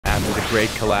great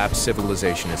collapse,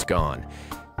 civilization is gone.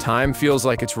 Time feels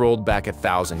like it's rolled back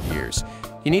 1,000 years.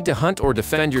 You need to hunt or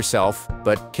defend yourself,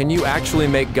 but can you actually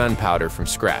make gunpowder from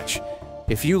scratch?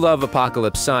 If you love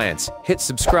apocalypse science, hit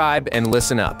subscribe and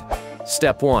listen up.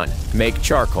 Step 1. Make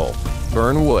charcoal.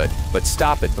 Burn wood, but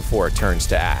stop it before it turns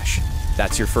to ash.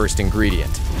 That's your first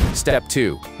ingredient. Step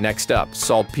 2. Next up,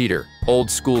 saltpeter.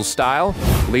 Old school style?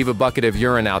 Leave a bucket of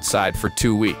urine outside for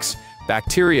 2 weeks.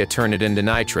 Bacteria turn it into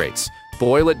nitrates.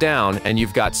 Boil it down and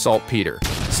you've got saltpeter.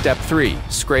 Step 3.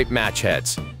 Scrape match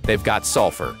heads. They've got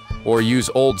sulfur. Or use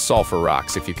old sulfur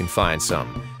rocks if you can find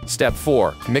some. Step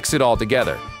 4. Mix it all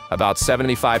together. About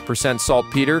 75%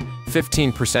 saltpeter,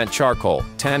 15% charcoal,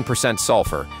 10%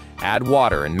 sulfur. Add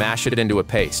water and mash it into a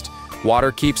paste.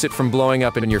 Water keeps it from blowing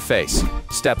up in your face.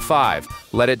 Step 5.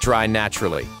 Let it dry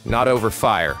naturally, not over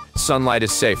fire. Sunlight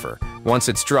is safer. Once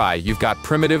it's dry, you've got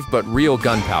primitive but real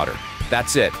gunpowder.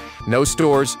 That's it. No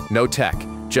stores, no tech,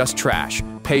 just trash,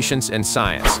 patience, and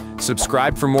science.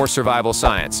 Subscribe for more survival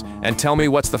science, and tell me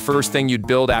what's the first thing you'd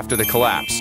build after the collapse.